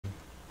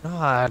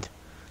God,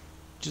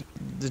 just,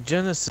 the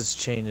Genesis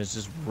chain is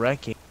just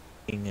wrecking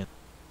in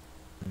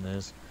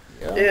this.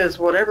 Yeah. It is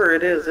whatever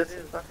it is. It's a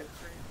fucking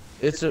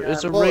It's good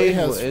a job. Well, it raid.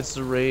 has. It's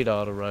a raid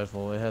auto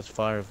rifle. It has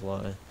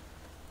Firefly.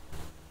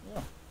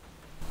 Yeah.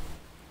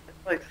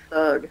 It's like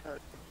Thug.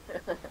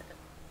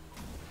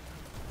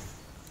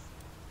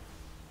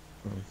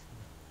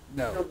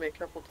 No. Killed me a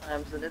couple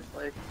times, and it's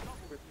like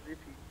 2 or 3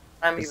 people.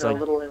 I'm It's even like- a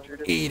little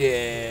injured. Eat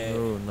it.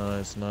 Oh,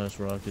 nice, nice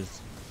rockets.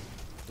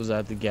 Was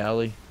that the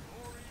galley?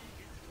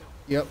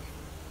 Yep.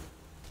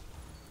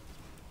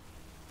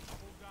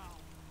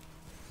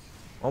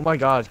 Oh my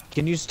God!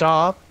 Can you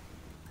stop?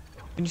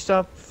 Can you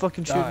stop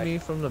fucking shooting Die. me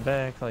from the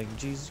back? Like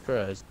Jesus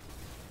Christ!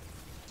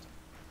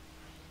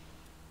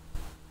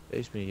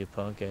 Face me, you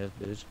punk ass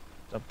bitch!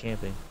 Stop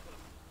camping.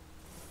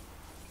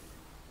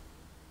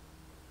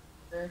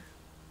 Eh.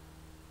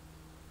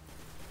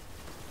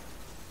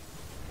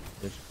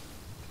 Bitch.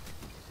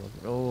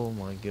 Oh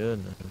my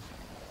goodness!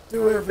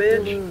 Do it,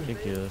 bitch.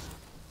 Ridiculous.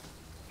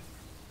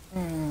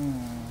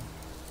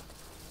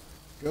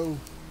 Go.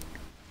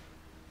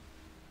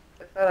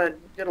 I thought I'd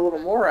get a little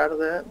more out of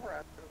that.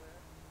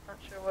 Not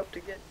show up to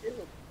get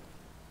killed.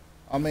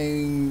 I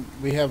mean,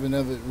 we have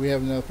another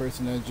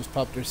person that just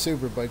popped their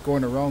super, but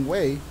going the wrong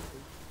way.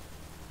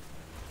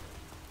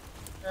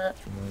 Oh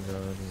my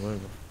God! What?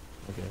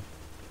 Okay.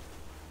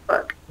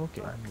 Fuck.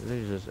 Okay.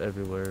 They're just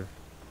everywhere.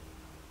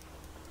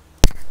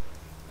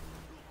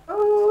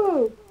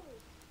 Oh!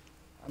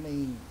 I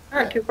mean,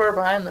 Aren't too far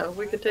behind though.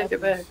 We could take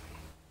it back.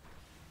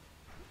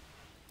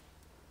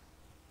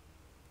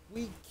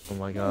 We. Oh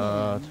my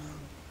God!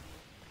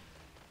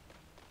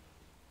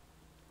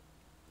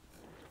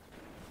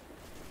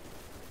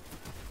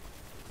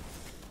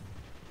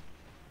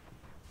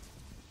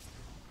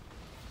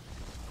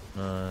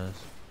 Nice.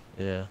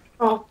 Yeah.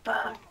 Oh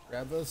fuck.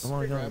 Grab us. Oh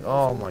my God! grab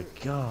Oh us. my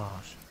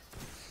gosh!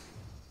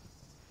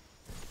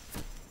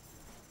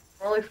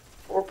 Only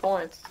 4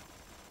 points.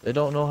 They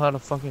don't know how to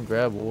fucking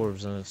grab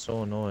orbs, and it's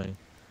so annoying.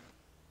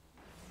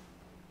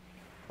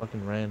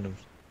 Fucking randoms.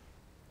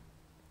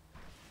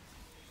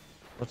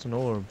 What's an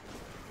orb?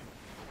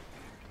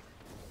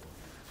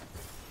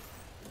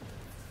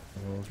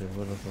 Oh, okay,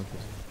 what the fuck is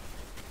it?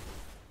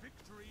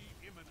 Victory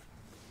imminent.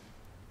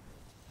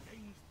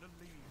 Gains the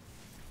lead.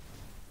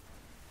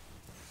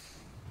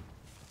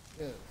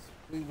 Yes,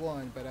 we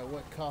won, but at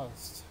what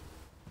cost?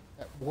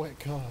 At what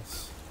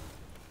cost?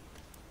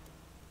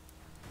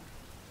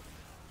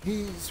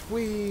 He's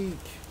weak.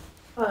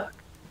 Fuck.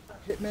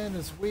 Hitman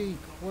is weak.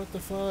 What the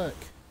fuck?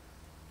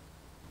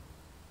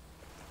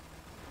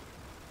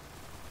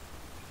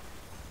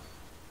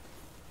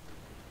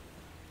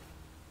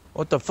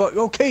 What the fuck?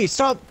 Okay,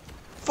 stop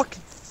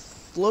fucking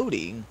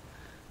floating.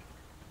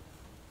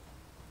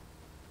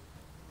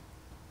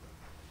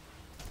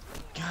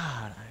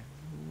 God, I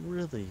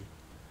really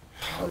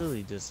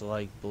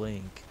dislike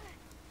Blink.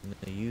 And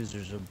the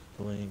users of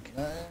Blink.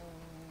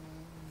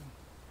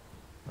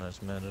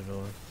 Nice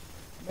Matador.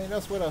 I mean,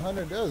 that's what a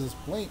hunter does, is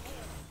blink.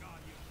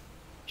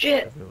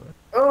 Shit. Everywhere.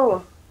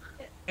 Oh.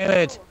 Damn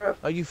it!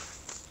 Rough. Are you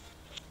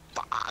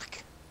fuck?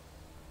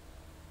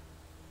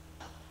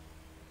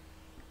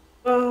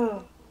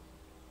 Oh.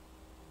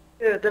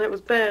 Yeah, then it was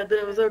bad, then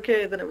it was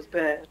okay, then it was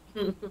bad.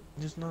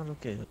 It's not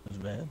okay. It was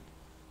bad.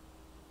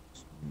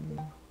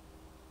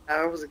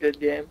 That was a good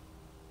game.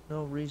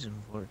 No reason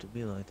for it to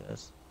be like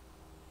this.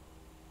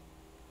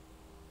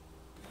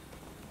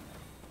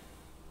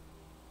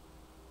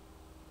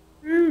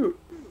 Woo.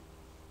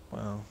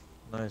 Wow,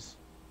 nice.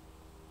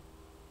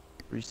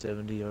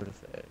 370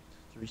 artifact.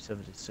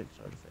 376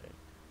 artifact.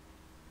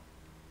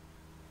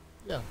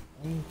 Yeah,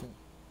 anything.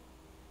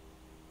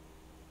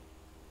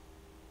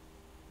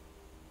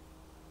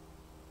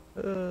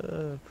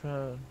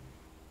 Proud.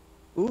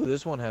 Ooh,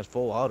 this one has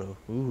full auto.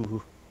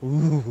 Ooh,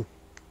 ooh.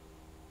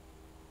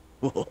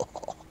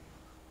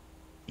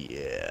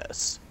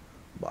 Yes,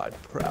 my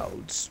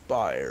proud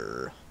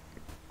spire.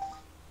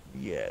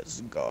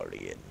 Yes,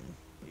 guardian.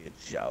 It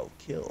shall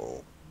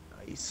kill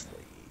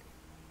nicely.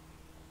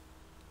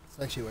 It's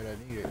actually what I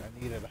needed.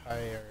 I needed a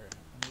higher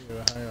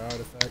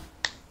artifact.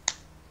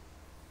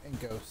 And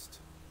ghost.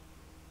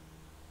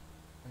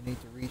 I need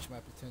to reach my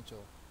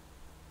potential.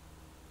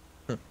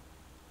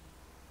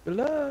 Good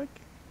luck.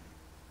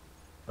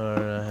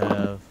 Alright,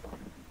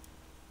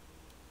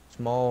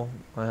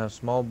 I have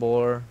small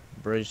bore,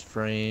 braced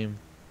frame,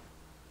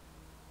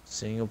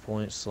 single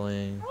point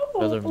sling,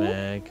 feather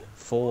mag,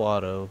 full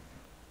auto.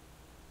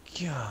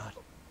 God.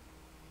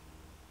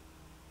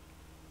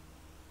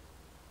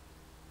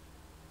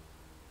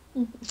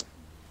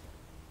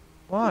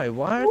 Why?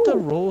 Why aren't the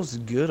rolls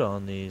good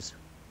on these?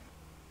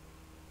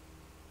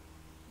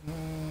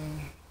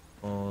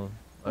 Well,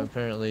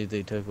 apparently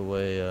they took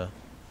away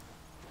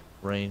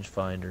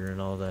rangefinder and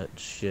all that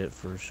shit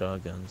for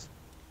shotguns.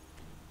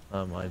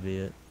 That might be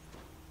it.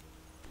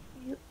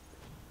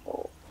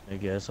 I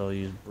guess I'll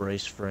use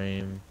brace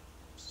frame,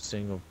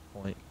 single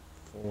point,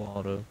 full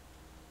auto.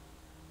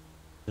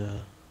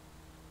 Alright,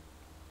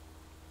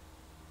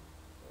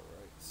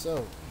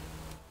 so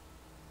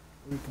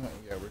we're going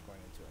into a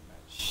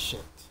match.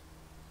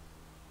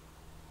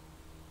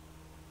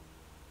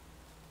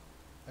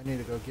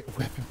 to go get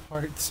weapon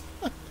parts.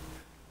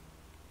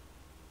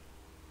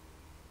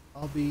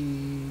 I'll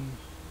be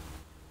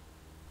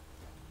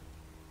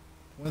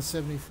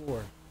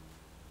 174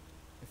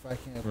 if I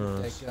can't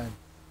put that gun,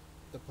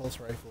 the pulse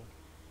rifle.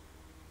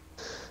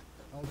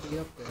 I'll be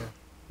up there.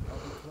 I'll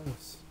be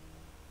close.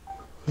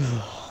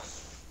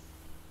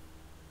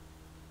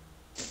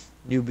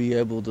 You'll be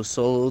able to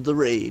solo the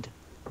raid.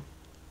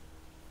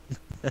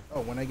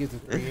 Oh, when I get to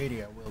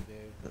 380, I will be.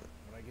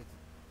 When I get to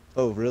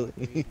Oh, really?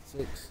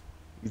 386,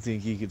 You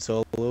think you could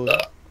solo it? when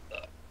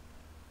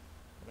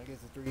I get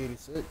to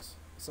 386,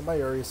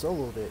 somebody already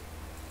soloed it.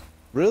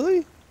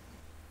 Really?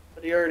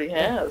 But he already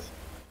has.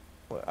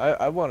 Well,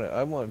 I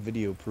want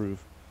video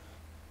proof.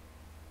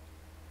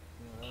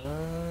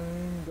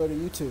 Go to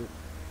YouTube.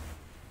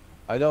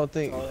 I don't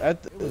think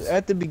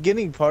at the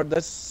beginning part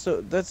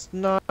that's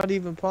not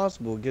even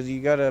possible because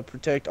you gotta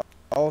protect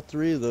all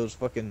three of those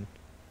fucking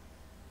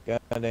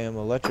goddamn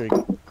electric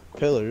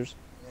pillars.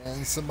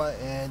 And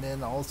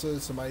then also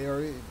somebody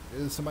already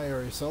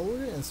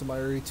soloed it, and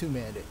somebody already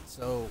two-manned it.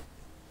 So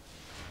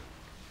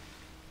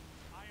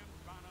Iron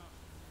Banner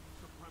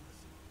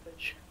supremacy.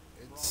 Which,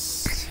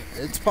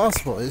 it's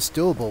possible. It's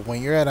doable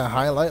when you're at a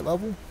high light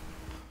level.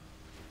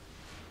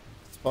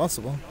 It's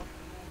possible.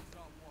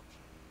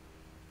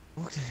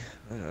 Okay,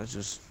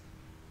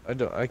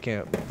 I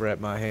can't wrap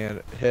my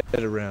head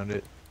around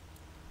it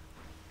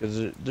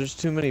because there's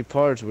too many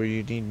parts where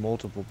you need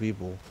multiple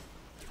people.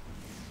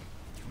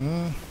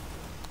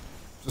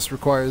 Just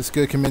requires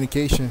good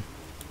communication.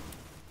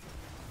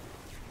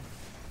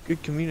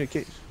 Good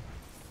communication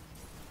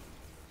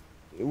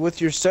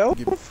with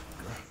yourself.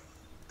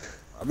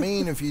 I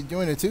mean, if you're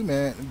doing it too,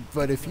 man.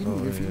 But if you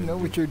know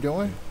what you're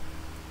doing,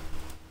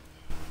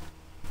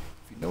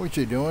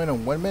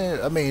 in 1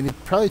 minute, I mean, it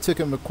probably took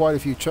him quite a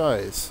few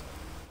tries.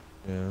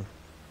 Yeah.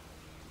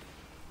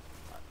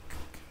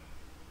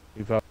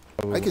 You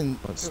probably I can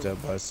went step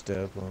by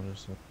step on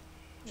this.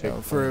 You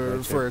know,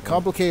 for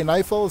complicated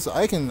nightfalls,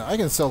 I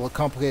can solo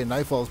complicated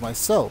nightfalls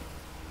myself.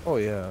 Oh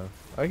yeah,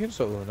 I can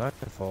solo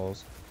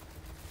Nightfalls.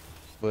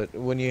 But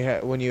when you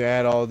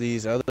add all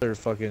these other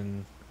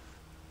fucking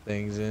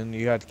things in,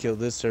 you have to kill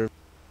this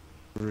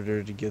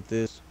servitor to get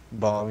this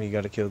bomb. You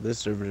got to kill this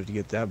servitor to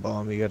get that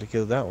bomb. You got to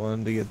kill that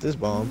one to get this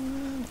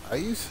bomb. I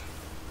used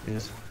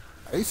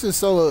to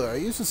solo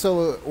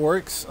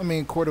orcs. I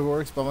mean, Court of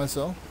Orcs by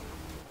myself.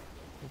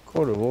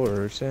 Court of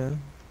Orcs, yeah.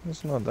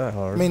 It's not that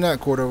hard. I mean, not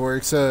Court of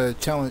Orcs.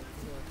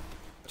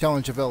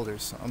 Challenge of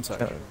Elders. I'm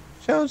sorry.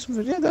 Challenge,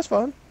 yeah, that's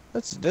fine.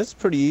 That's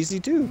pretty easy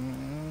too.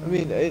 I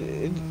mean,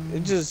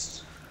 it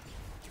just.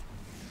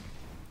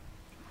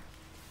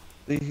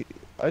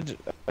 I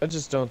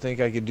just don't think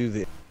I could do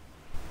the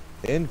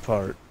end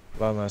part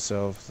by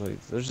myself.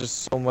 Like, there's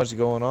just so much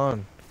going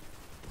on.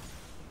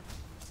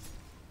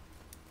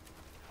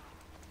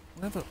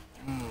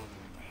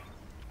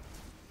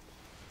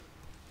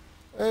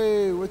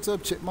 Hey, what's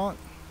up, Chipmunk?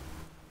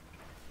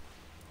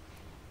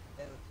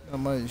 How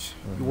much?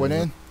 You went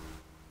in?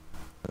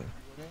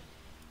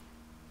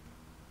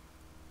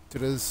 To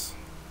this?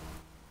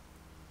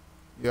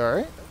 You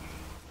alright?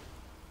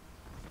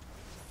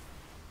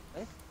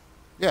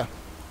 Yeah.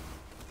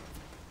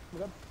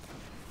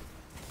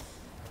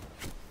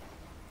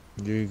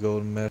 You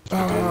golden mashed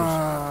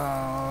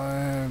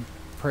potatoes.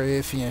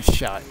 Praefian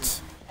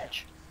shots.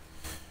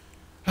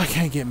 I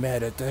can't get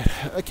mad at that.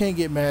 I can't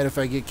get mad if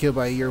I get killed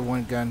by a year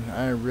 1 gun.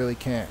 I really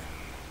can't.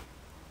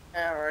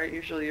 alright,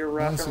 usually you're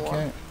Honestly rocking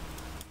one. can't.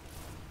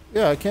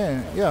 Yeah, I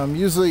can. Yeah, I'm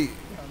usually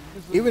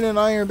even in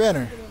Iron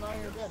Banner.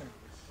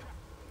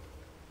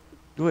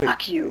 Wait,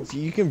 Fuck you.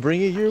 you can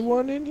bring a year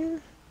 1 in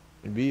here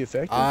and be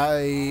effective?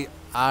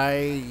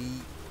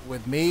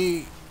 With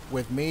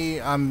me,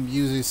 I'm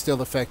usually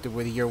still effective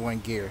with year 1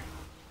 gear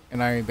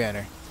in Iron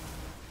Banner.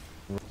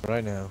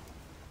 Right now.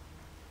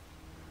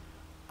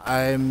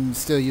 I'm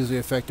still usually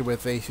effective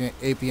with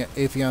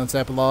Aphion's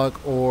Epilogue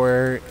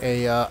or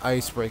a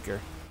Icebreaker.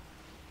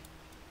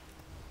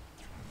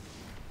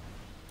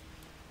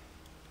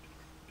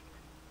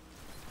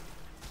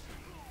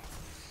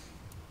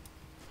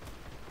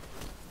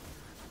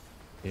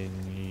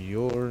 And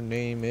your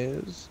name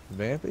is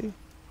Vampy?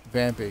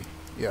 Vampy,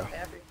 yeah.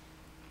 Happy.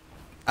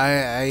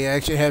 I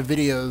actually have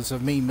videos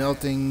of me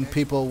melting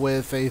people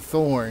with a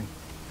thorn.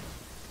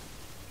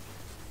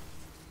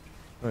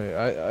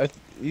 Wait,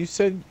 you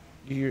said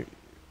you're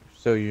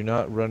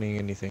not running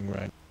anything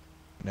right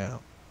now.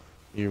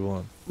 Year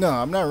 1. No,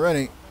 I'm not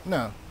running.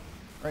 No,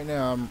 right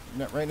now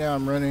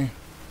I'm running.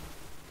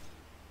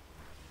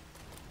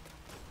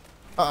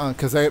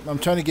 Cause I'm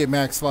trying to get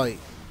max light.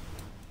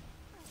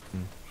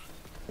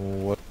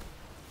 What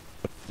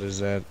is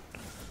that?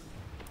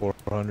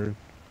 400?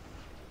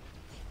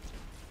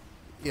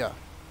 Yeah.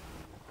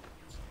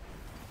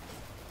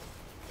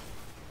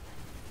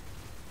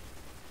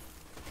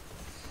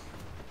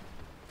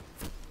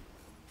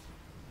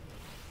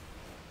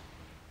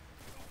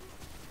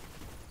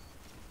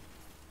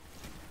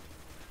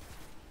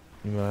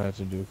 You might have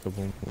to do a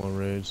couple more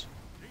raids.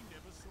 They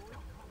never saw it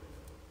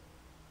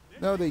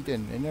coming. No, they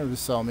didn't. They never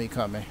saw me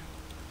coming.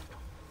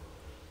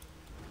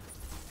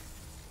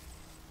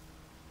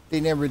 They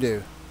never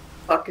do.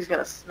 Fuck, he's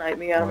gonna snipe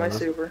me out of my What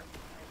super.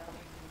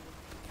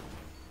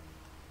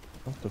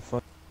 the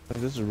fuck?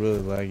 This is really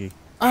laggy.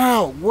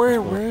 Ow!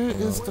 Where What's going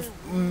is on?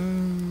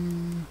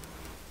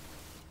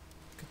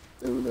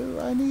 the?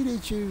 Cthulhu, I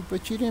needed you,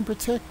 but you didn't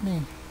protect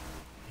me.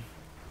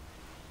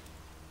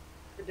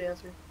 Good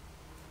dancer.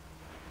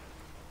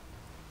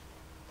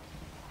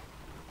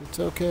 It's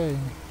okay.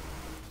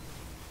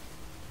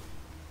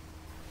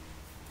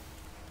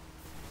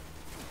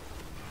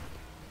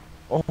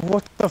 Oh,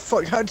 what the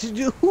fuck? How did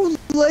you? Who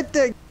let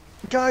that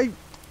guy?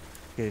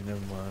 Okay, never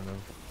mind.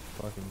 I'm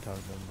fucking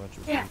talking to a bunch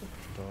of Yeah.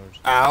 retards.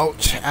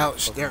 Ouch!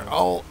 Ouch! They're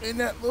all in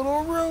that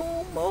little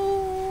room.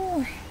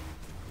 Oh.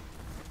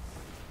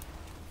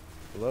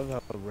 I love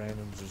how the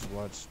randoms just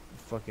watch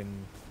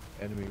fucking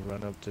enemy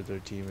run up to their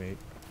teammate.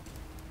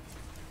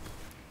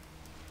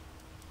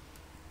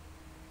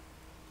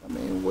 I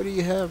mean, what do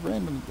you have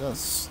random?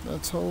 That's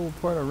whole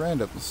part of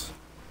randoms.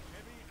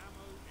 Heavy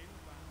ammo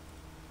inbound.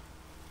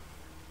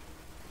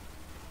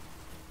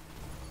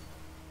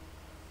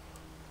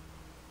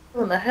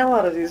 Killing the hell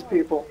out of these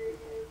people.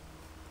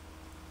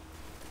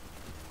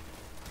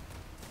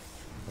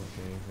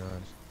 Okay,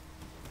 guys.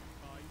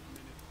 5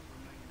 minutes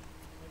remaining.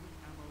 Heavy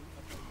ammo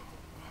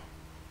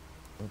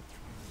available.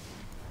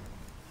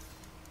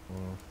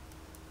 Well.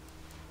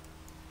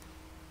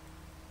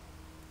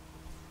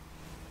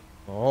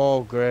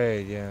 Oh,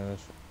 great. Yeah,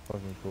 that's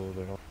fucking cool.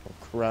 They're all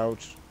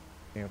crouched.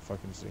 Can't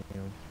fucking see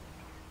them.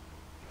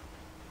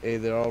 Hey,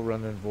 they're all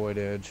running Void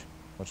Edge.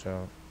 Watch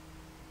out.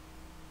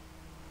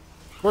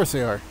 Of course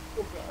they are.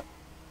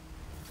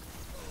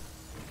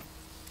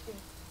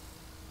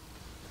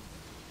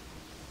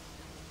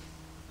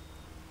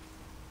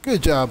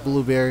 Good job,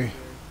 Blueberry.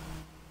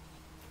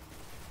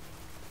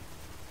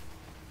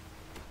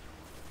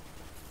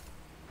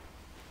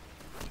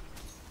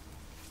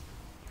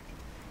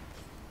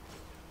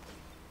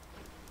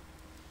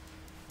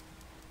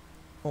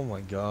 Oh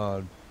my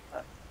god.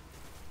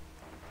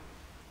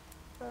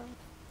 Good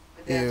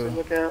dancer, Ew.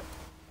 look out.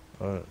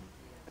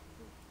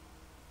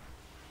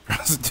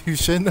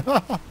 Prostitution.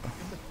 Oh my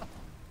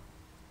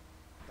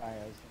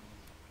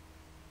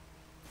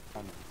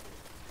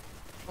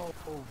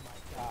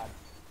god.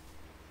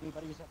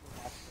 Anybody who's ever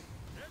watched it.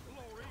 Their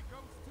glory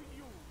goes to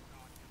you,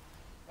 Guardian.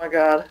 Oh my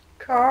god.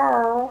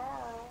 Carl.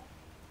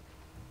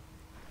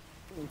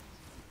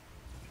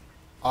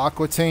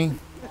 Aqua Teen.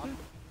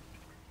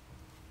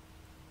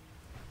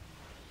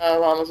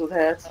 Llamas with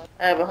hats.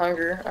 I have a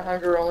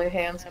hunger only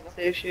hands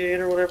satiate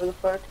or whatever the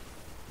fuck.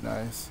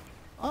 Nice.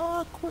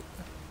 Aqua.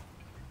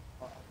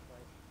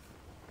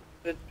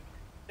 I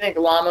think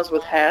llamas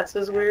with hats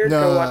is weird.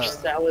 No. Go watch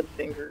Salad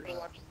Fingers.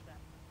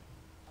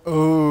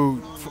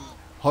 Ooh.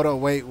 Hold on.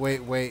 Wait.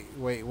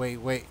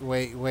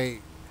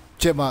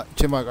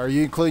 Chipmunk, are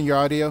you including your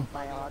audio?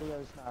 My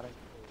audio's not included.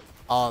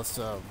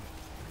 Awesome.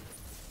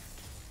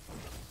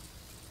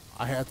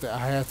 I have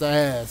to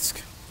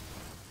ask.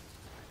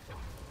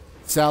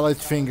 Salad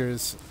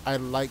fingers. I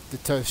like to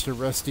touch the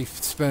rusty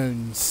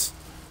spoons.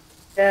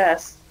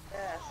 Yes.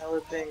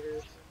 Salad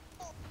Fingers.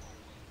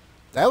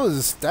 That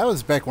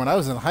was back when I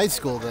was in high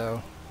school,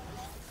 though.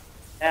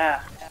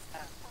 Yeah.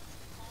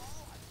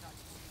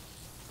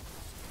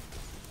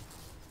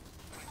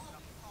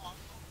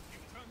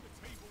 Turn the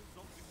tables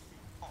on this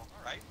field.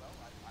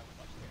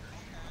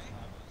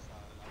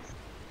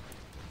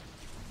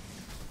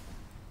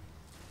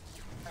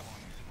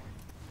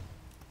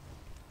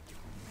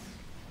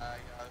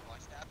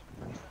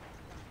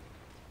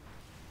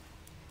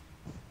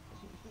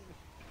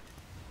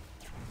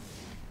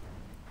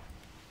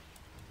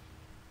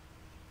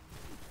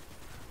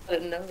 I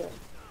didn't know that.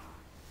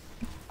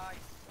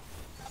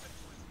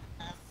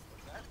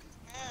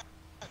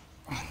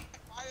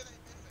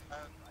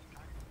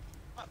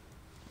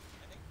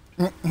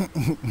 Your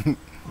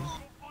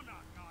honor,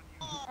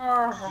 Guardian.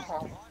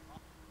 Oh.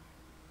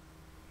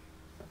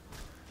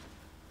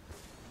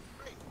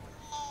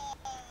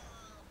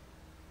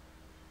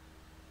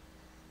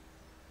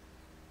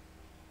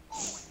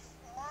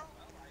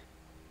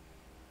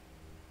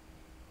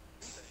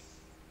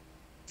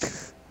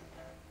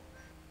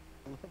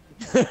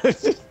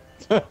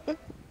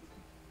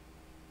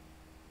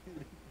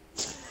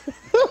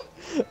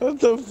 What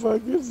the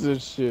fuck is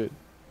this shit?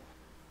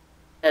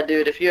 Yeah,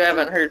 dude, if you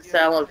haven't heard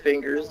Salad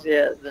Fingers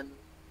yet, then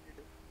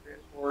you're in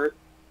for it.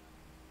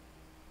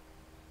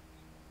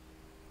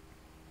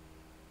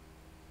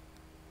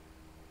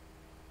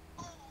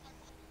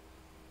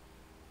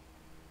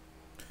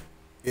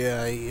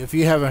 Yeah, if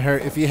you haven't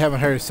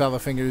heard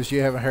Salad Fingers,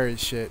 you haven't heard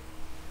shit.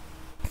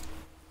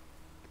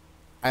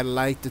 I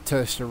like to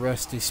touch the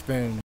rusty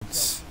spoons.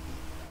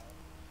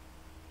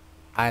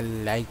 I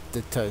like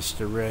to touch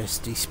the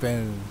rusty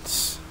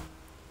spoons.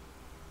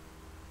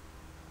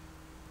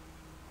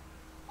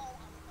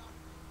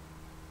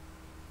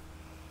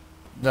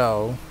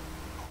 No.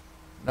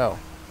 No.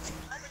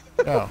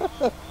 No.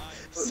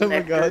 Some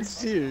of Nectar.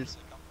 God's tears.